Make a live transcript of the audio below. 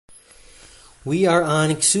We are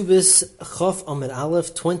on Ksubis Chof Amid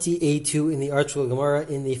Aleph 20a2 in the Archul Gemara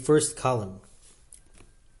in the first column,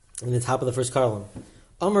 in the top of the first column.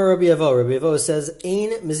 Amar Rabbi Avo. Rabbi Avo says,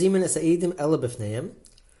 "Ein mezimin esaidim ela b'fneim,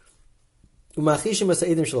 umachishim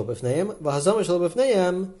esaidim shelo b'fneim, v'hazama shelo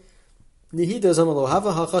b'fneim, nihida zama lo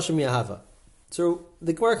hava ha'chashim yahava." So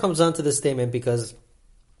the Gemara comes on to this statement because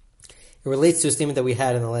it relates to a statement that we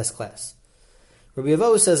had in the last class. Rabbi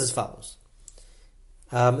Avo says as follows,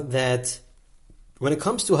 that when it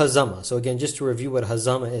comes to hazama, so again, just to review what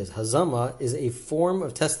hazama is a form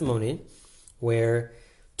of testimony where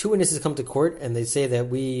two witnesses come to court and they say that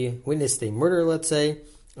we witnessed a murder, let's say,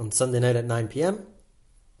 on Sunday night at 9 p.m.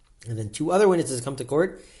 And then two other witnesses come to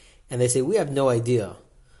court and they say, we have no idea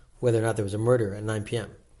whether or not there was a murder at 9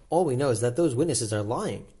 p.m. All we know is that those witnesses are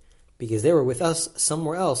lying because they were with us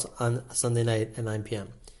somewhere else on Sunday night at 9 p.m.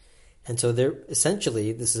 And so they're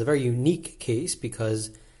essentially, this is a very unique case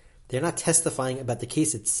because they're not testifying about the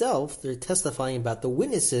case itself, they're testifying about the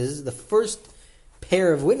witnesses, the first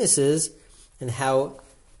pair of witnesses, and how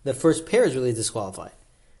the first pair is really disqualified,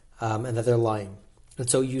 and that they're lying. And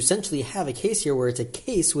so you essentially have a case here where it's a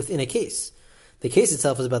case within a case. The case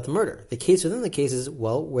itself is about the murder. The case within the case is,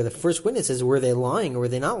 well, where the first witnesses, were they lying or were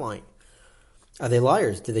they not lying? Are they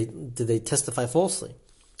liars? Did they testify falsely?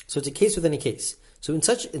 So it's a case within a case. So in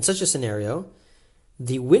such a scenario,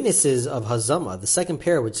 the witnesses of Hazama, the second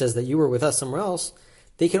pair, which says that you were with us somewhere else,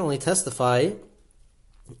 they can only testify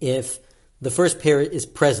if the first pair is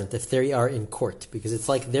present, if they are in court, because it's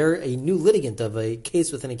like they're a new litigant of a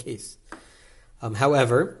case within a case.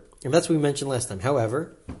 However, and that's what we mentioned last time,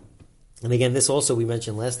 however, and again, this also we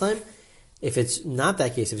mentioned last time, if it's not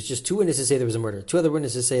that case, if it's just two witnesses say there was a murder, two other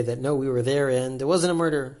witnesses say that no, we were there and there wasn't a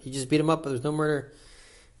murder, he just beat him up, but there was no murder.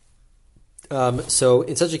 So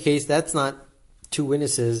in such a case, that's not two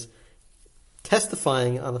witnesses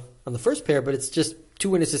testifying on the first pair, but it's just two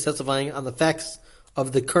witnesses testifying on the facts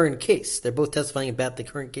of the current case. They're both testifying about the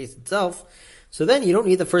current case itself. So then you don't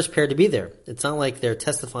need the first pair to be there. It's not like they're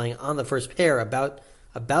testifying on the first pair about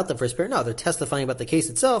the first pair. No, they're testifying about the case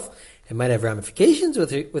itself. It might have ramifications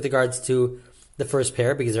with regards to the first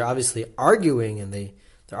pair because they're obviously arguing and they're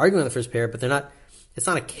arguing on the first pair, but they're not. It's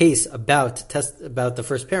not a case about the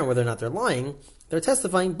first pair and whether or not they're lying. They're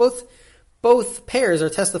testifying. Both pairs are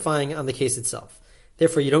testifying on the case itself.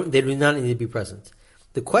 Therefore, they do not need to be present.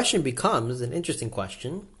 The question becomes an interesting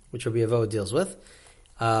question, which Rabbi Avo deals with.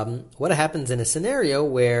 What happens in a scenario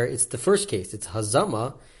where it's the first case, it's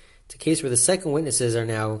Hazama, it's a case where the second witnesses are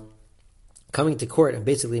now coming to court and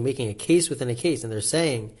basically making a case within a case, and they're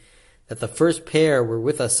saying that the first pair were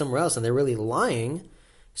with us somewhere else and they're really lying.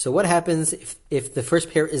 So what happens if the first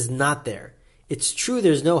pair is not there? It's true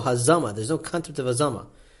there's no Hazama, there's no concept of Hazama.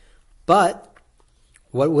 But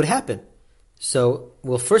what would happen? So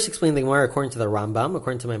we'll first explain the Gemara according to the Rambam,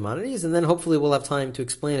 according to Maimonides, and then hopefully we'll have time to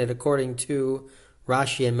explain it according to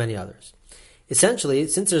Rashi and many others. Essentially,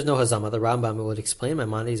 since there's no Hazama, the Rambam would explain,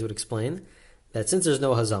 Maimonides would explain, that since there's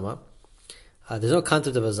no Hazama, there's no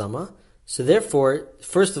concept of Hazama, so therefore,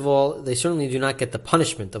 first of all, they certainly do not get the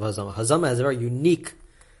punishment of Hazama. Hazama has a very unique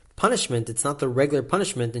punishment. It's not the regular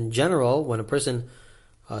punishment. In general, when a person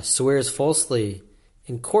swears falsely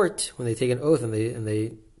in court, when they take an oath and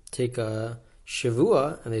they take a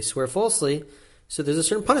shavua and they swear falsely, so there's a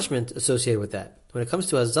certain punishment associated with that. When it comes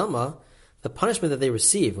to Hazama, the punishment that they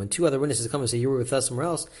receive when two other witnesses come and say you were with us somewhere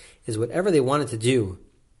else is whatever they wanted to do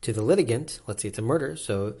to the litigant. Let's say it's a murder,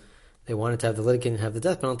 so they wanted to have the litigant have the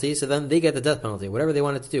death penalty, so then they get the death penalty. Whatever they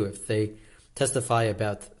wanted to do, if they testify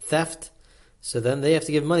about theft, so then they have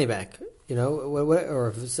to give money back. Or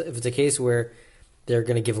if it's a case where they're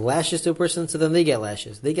going to give lashes to a person, so then they get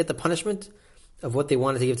lashes. They get the punishment of what they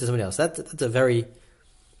wanted to give to somebody else. That's a very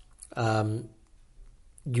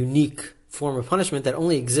unique form of punishment that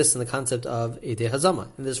only exists in the concept of Eidei Hazama,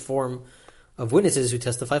 in this form of witnesses who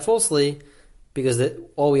testify falsely, because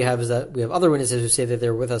all we have is that we have other witnesses who say that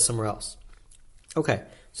they're with us somewhere else. Okay,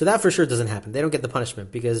 so that for sure doesn't happen. They don't get the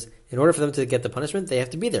punishment, because in order for them to get the punishment, they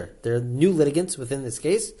have to be there. They're new litigants within this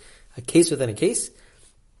case, a case within a case.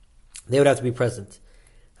 They would have to be present.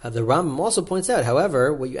 The Rambam also points out,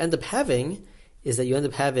 however, what you end up having is that you end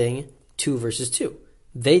up having 2 versus 2.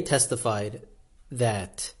 They testified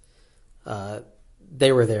that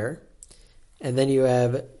they were there, and then you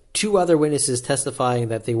have 2 other witnesses testifying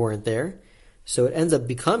that they weren't there. So it ends up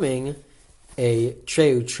becoming a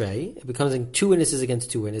treu trey. It becomes 2 witnesses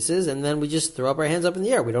against 2 witnesses, and then we just throw up our hands up in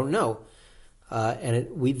the air. We don't know.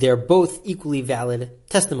 They're both equally valid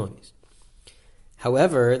testimonies.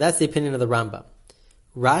 However, that's the opinion of the Rambam.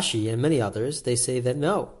 Rashi and many others, they say that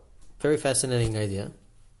no. Very fascinating idea.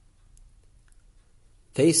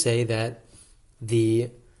 They say that the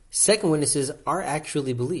second witnesses are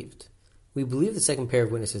actually believed. We believe the second pair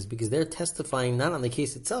of witnesses because they're testifying not on the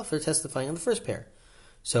case itself, they're testifying on the first pair.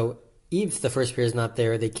 So if the first pair is not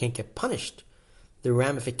there, they can't get punished. The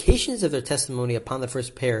ramifications of their testimony upon the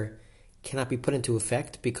first pair cannot be put into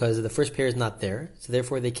effect because the first pair is not there, so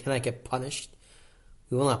therefore they cannot get punished.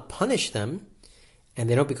 We will not punish them, and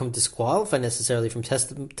they don't become disqualified necessarily from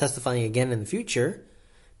testifying again in the future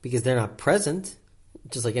because they're not present,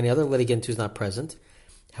 just like any other litigant who's not present.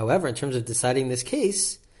 However, in terms of deciding this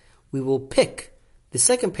case, we will pick the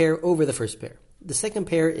second pair over the first pair. The second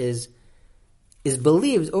pair is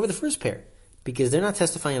believed over the first pair because they're not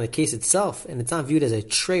testifying on the case itself, and it's not viewed as a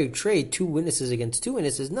trade, two witnesses against two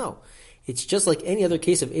witnesses. No. It's just like any other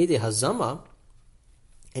case of Eidei Hazama,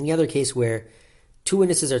 any other case where two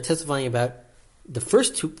witnesses are testifying about the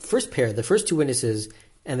first two witnesses,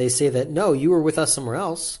 and they say that, no, you were with us somewhere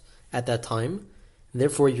else at that time, and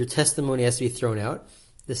therefore your testimony has to be thrown out.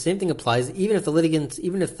 The same thing applies even if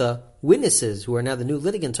the witnesses who are now the new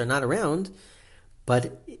litigants are not around,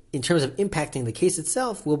 but in terms of impacting the case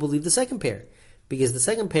itself, we'll believe the second pair. Because the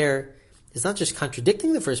second pair is not just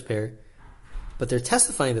contradicting the first pair, but they're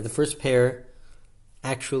testifying that the first pair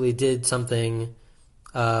actually did something,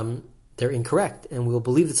 they're incorrect. And we'll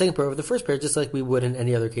believe the second pair over the first pair just like we would in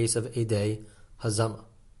any other case of Eidei Hazama.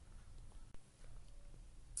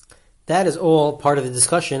 That is all part of the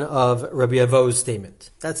discussion of Rabbi Avo's statement.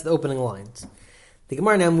 That's the opening lines. The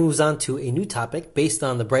Gemara now moves on to a new topic based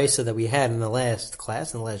on the brisa that we had in the last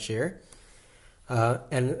class, in the last year.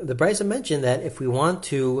 And the brisa mentioned that if we want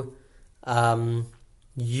to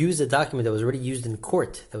use a document that was already used in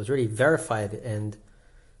court, that was already verified and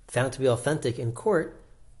found to be authentic in court,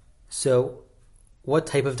 so what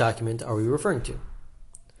type of document are we referring to?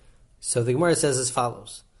 So the Gemara says as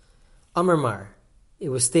follows. Amar Mar, it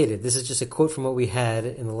was stated, this is just a quote from what we had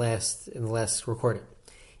in the last recording.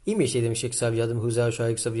 If there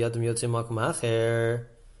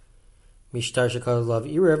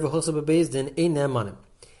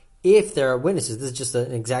are witnesses, this is just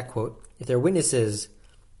an exact quote, if there are witnesses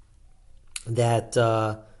that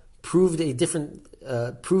proved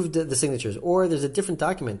the signatures, or there's a different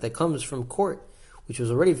document that comes from court, which was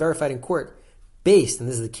already verified in court, based, and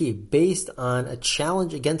this is the key, based on a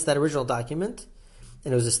challenge against that original document,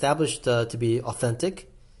 and it was established to be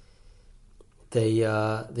authentic.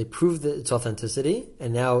 They proved its authenticity,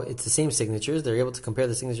 and now it's the same signatures. They're able to compare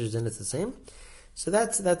the signatures, and it's the same. So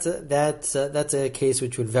that's a case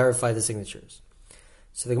which would verify the signatures.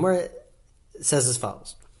 So the Gemara says as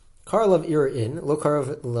follows: Kar love ir in, lo kar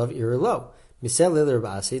love ir lo. Misel le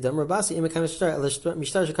rabasi, dam rabasi imekam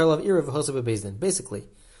mishtar shekar love ir v'hosa bebezdin. Basically,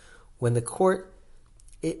 when the court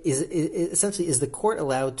essentially is the court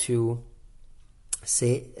allowed to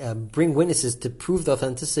bring witnesses to prove the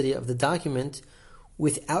authenticity of the document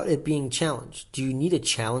without it being challenged? Do you need a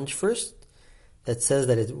challenge first that says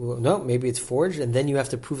that maybe it's forged, and then you have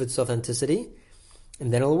to prove its authenticity,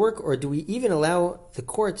 and then it'll work? Or do we even allow the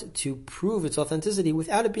court to prove its authenticity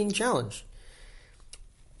without it being challenged?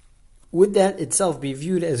 Would that itself be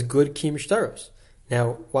viewed as good ki mishtaros?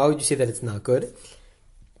 Now, why would you say that it's not good?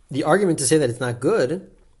 The argument to say that it's not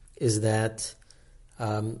good is that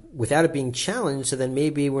without it being challenged, so then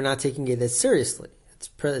maybe we're not taking it as seriously.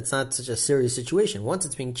 It's not such a serious situation. Once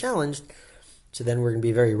it's being challenged, so then we're going to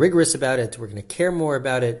be very rigorous about it. We're going to care more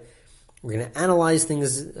about it. We're going to analyze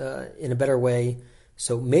things in a better way.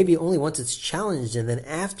 So maybe only once it's challenged, and then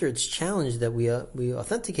after it's challenged that we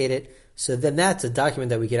authenticate it, so then that's a document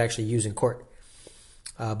that we could actually use in court.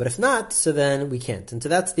 But if not, so then we can't. And so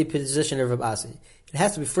that's the position of Rav Asi. It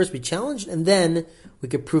has to first be challenged, and then we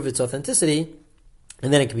could prove its authenticity,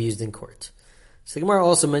 and then it can be used in court. So the Gemara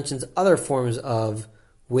also mentions other forms of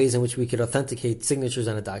ways in which we could authenticate signatures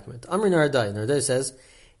on a document. Amri Nardai. Nardai says,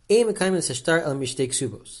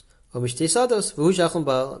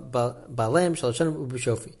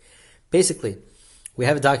 basically, we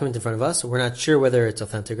have a document in front of us, we're not sure whether it's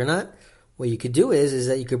authentic or not. What you could do is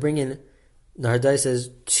that you could bring in, Nardai says,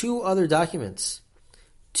 two other documents.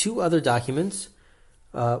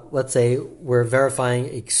 Let's say we're verifying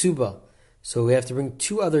a ksuba. So we have to bring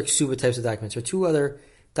two other ksuba types of documents, or two other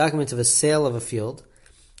documents of a sale of a field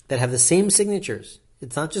that have the same signatures.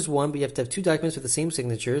 It's not just one, but you have to have two documents with the same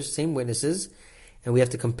signatures, same witnesses, and we have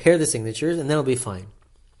to compare the signatures, and then it'll be fine.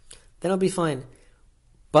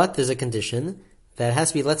 But there's a condition that it has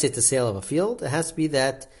to be, let's say it's the sale of a field, it has to be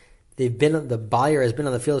that the buyer has been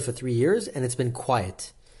on the field for 3 years, and it's been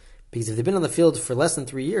quiet. Because if they've been on the field for less than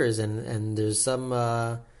 3 years, and there's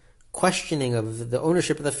some questioning of the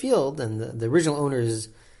ownership of the field, and the original owner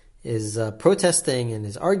is protesting and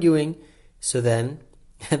is arguing, so then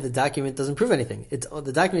and the document doesn't prove anything.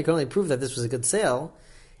 The document can only prove that this was a good sale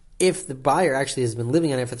if the buyer actually has been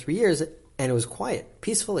living on it for 3 years and it was quiet,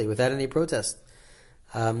 peacefully, without any protest.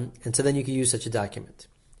 And so then you can use such a document.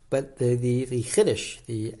 But the chiddush,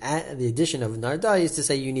 the addition of Narda is to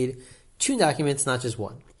say you need 2 documents, not just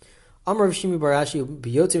one. Amar Rav Shimi bar Ashi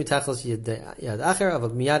biyotzim mitachlos yad acher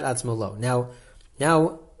av miyad atzmo lo. Now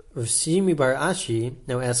Rav Shimi bar Ashi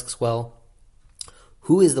now asks, well,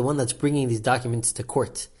 who is the one that's bringing these documents to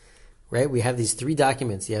court? Right? We have these 3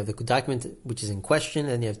 documents. You have the document which is in question,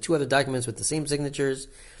 and you have 2 other documents with the same signatures,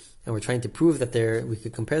 and we're trying to prove that we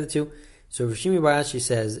could compare the 2. So Rav Shimi bar Ashi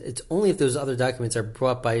says it's only if those other documents are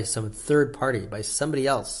brought by some third party, by somebody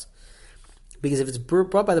else. Because if it's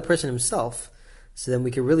brought by the person himself, so then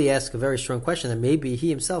we could really ask a very strong question that maybe he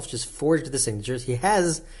himself just forged the signatures. He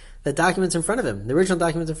has the documents in front of him, the original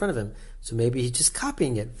documents in front of him. So maybe he's just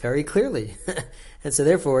copying it very clearly. And so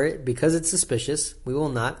therefore, because it's suspicious, we will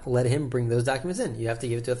not let him bring those documents in. You have to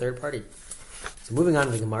give it to a third party. So moving on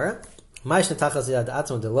to the Gemara. The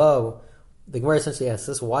Gemara essentially asks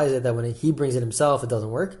us, why is it that when he brings it himself, it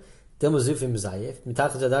doesn't work? The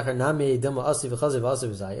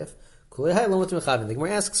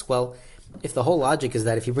Gemara asks, well, if the whole logic is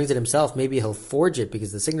that if he brings it himself, maybe he'll forge it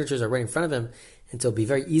because the signatures are right in front of him, and so it'll be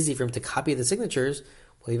very easy for him to copy the signatures.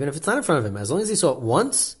 Well, even if it's not in front of him, as long as he saw it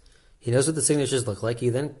once, he knows what the signatures look like, he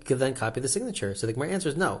could then copy the signature. So the Gemara answer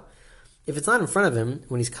is no. If it's not in front of him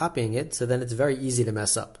when he's copying it, so then it's very easy to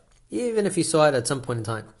mess up, even if he saw it at some point in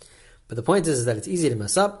time. But the point is that it's easy to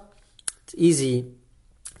mess up, it's easy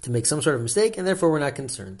to make some sort of mistake, and therefore we're not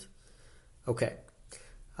concerned. Okay.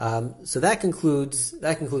 So that concludes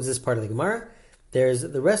this part of the Gemara. There's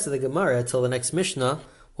the rest of the Gemara till the next Mishnah.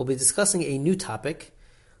 We'll be discussing a new topic,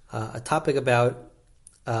 a topic about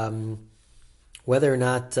whether or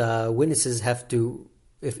not witnesses have to,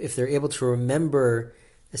 if they're able to remember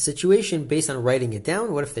a situation based on writing it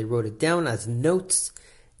down. What if they wrote it down as notes,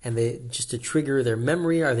 and they just to trigger their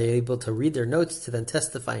memory? Are they able to read their notes to then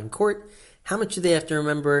testify in court? How much do they have to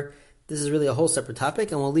remember? This is really a whole separate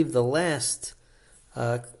topic, and we'll leave this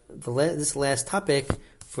last topic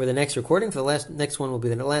for the next recording. Next one will be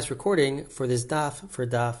the last recording for this daf, for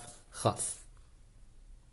daf Chaf.